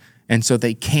testing. And so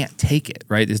they can't take it,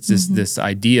 right? It's this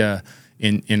idea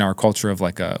in our culture of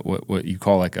like what you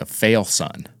call like a fail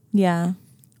son. Yeah.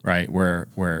 Right?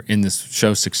 Where in this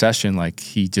show Succession, like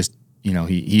he just,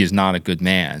 he is not a good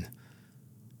man.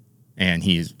 And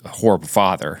he's a horrible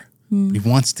father. But he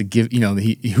wants to give,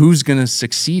 who's going to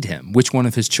succeed him? Which one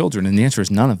of his children? And the answer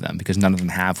is none of them, because none of them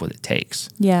have what it takes.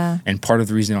 Yeah. And part of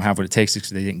the reason they don't have what it takes is because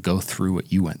they didn't go through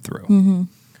what you went through.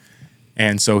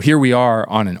 And so here we are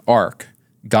on an ark.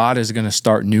 God is going to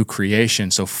start new creation.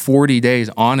 So 40 days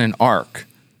on an ark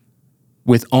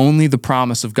with only the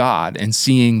promise of God and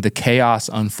seeing the chaos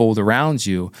unfold around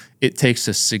you, it takes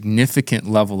a significant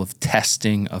level of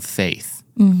testing of faith.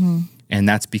 And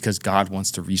that's because God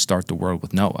wants to restart the world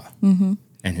with Noah and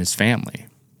his family.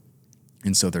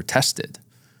 And so they're tested,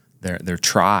 they're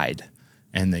tried,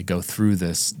 and they go through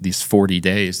these 40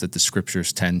 days that the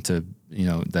scriptures tend to,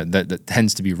 that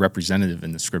tends to be representative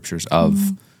in the scriptures of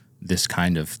this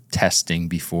kind of testing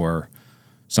before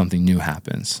something new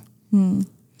happens.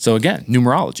 So again,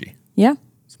 numerology. Yeah.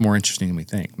 It's more interesting than we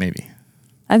think, maybe.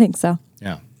 I think so.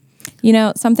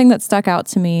 Yeah. Something that stuck out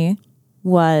to me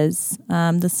was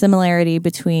the similarity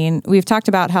between, we've talked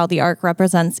about how the ark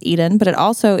represents Eden, but it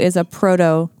also is a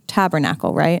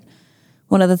proto-tabernacle, right?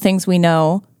 One of the things we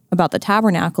know about the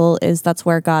tabernacle is that's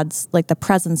where God's, like the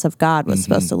presence of God was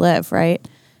supposed to live, right?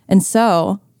 And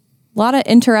so a lot of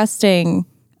interesting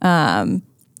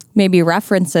maybe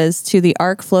references to the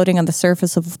ark floating on the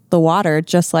surface of the water,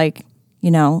 just like,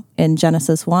 in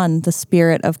Genesis 1, the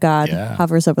Spirit of God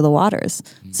hovers over the waters.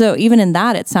 So even in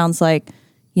that, it sounds like,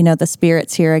 the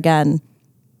Spirit's here again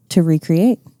to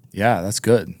recreate. Yeah, that's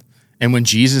good. And when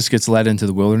Jesus gets led into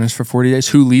the wilderness for 40 days,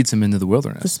 who leads him into the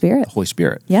wilderness? The Spirit. The Holy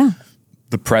Spirit. Yeah.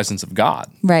 The presence of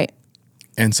God. Right.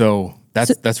 And so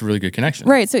that's a really good connection.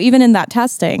 Right. So even in that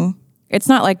testing, it's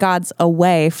not like God's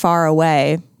away, far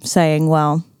away, saying,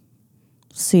 well,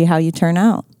 see how you turn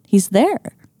out. He's there.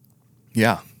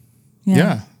 Yeah.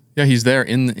 Yeah. He's there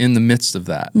in the midst of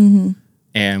that.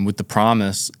 And with the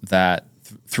promise that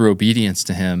through obedience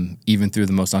to him, even through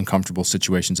the most uncomfortable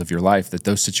situations of your life, that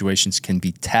those situations can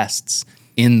be tests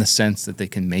in the sense that they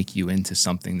can make you into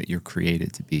something that you're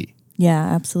created to be. Yeah,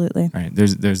 absolutely. Right.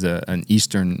 There's an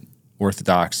Eastern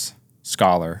Orthodox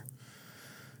scholar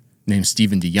named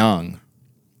Stephen DeYoung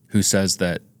who says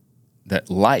that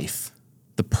life,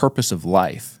 the purpose of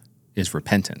life, is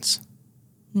repentance.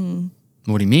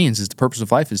 What he means is the purpose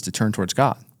of life is to turn towards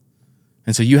God.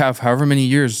 And so you have however many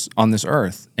years on this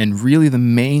earth, and really the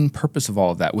main purpose of all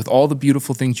of that, with all the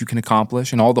beautiful things you can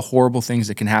accomplish and all the horrible things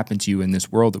that can happen to you in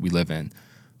this world that we live in,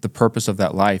 the purpose of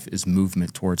that life is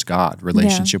movement towards God,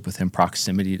 relationship with him,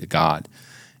 proximity to God.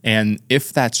 And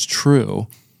if that's true,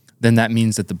 then that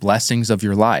means that the blessings of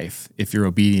your life, if you're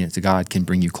obedient to God, can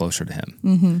bring you closer to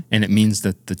him. And it means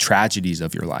that the tragedies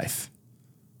of your life,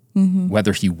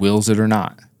 whether he wills it or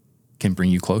not, can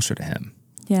bring you closer to him.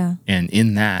 Yeah. And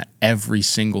in that, every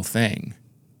single thing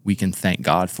we can thank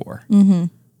God for.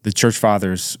 The church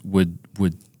fathers would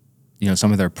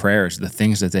some of their prayers, the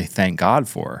things that they thank God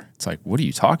for, it's like, what are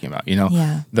you talking about?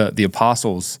 The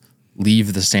apostles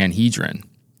leave the Sanhedrin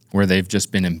where they've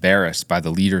just been embarrassed by the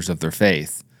leaders of their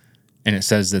faith. And it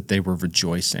says that they were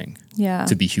rejoicing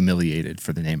to be humiliated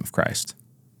for the name of Christ.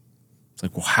 It's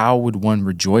like, well, how would one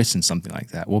rejoice in something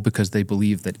like that? Well, because they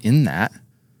believe that in that,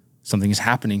 something is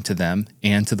happening to them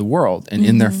and to the world. And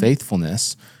in their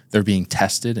faithfulness, they're being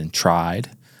tested and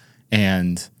tried,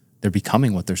 and they're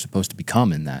becoming what they're supposed to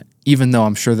become in that. Even though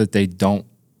I'm sure that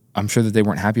they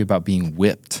weren't happy about being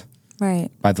whipped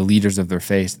by the leaders of their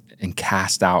faith and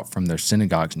cast out from their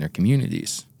synagogues and their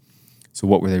communities. So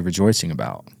what were they rejoicing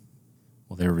about?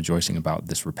 Well, they were rejoicing about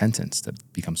this repentance that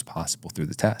becomes possible through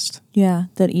the test. Yeah,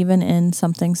 that even in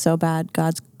something so bad,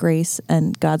 God's grace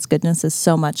and God's goodness is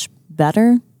so much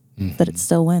better that it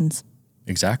still wins.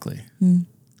 Exactly.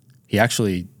 He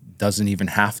actually doesn't even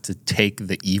have to take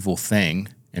the evil thing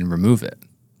and remove it.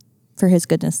 For his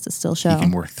goodness to still show. He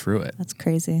can work through it. That's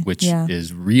crazy. Which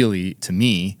is really, to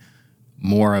me,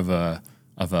 more of a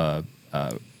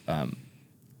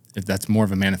if that's more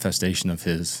of a manifestation of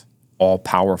his all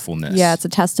powerfulness, Yeah, it's a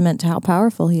testament to how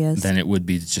powerful he is. then it would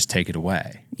be to just take it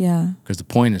away. Yeah. Because the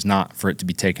point is not for it to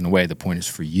be taken away. The point is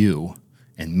for you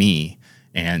and me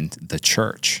and the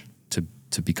church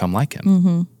to become like him.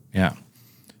 Mm-hmm. Yeah.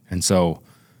 And so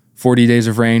 40 days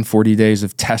of rain, 40 days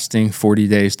of testing, 40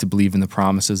 days to believe in the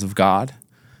promises of God.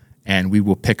 And we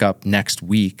will pick up next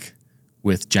week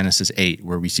with Genesis 8,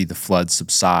 where we see the flood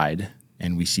subside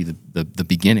and we see the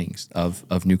beginnings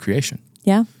of new creation.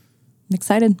 Yeah. I'm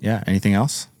excited. Yeah. Anything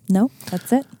else? No,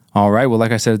 that's it. All right. Well,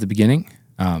 like I said at the beginning,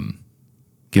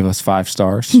 give us 5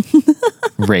 stars,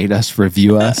 rate us,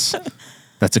 review us.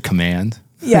 That's a command.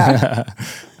 Yeah.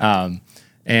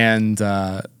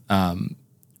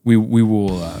 We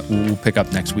will pick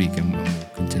up next week and we'll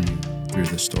continue through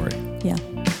this story. Yeah.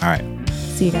 All right.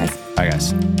 See you guys. Bye,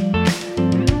 guys.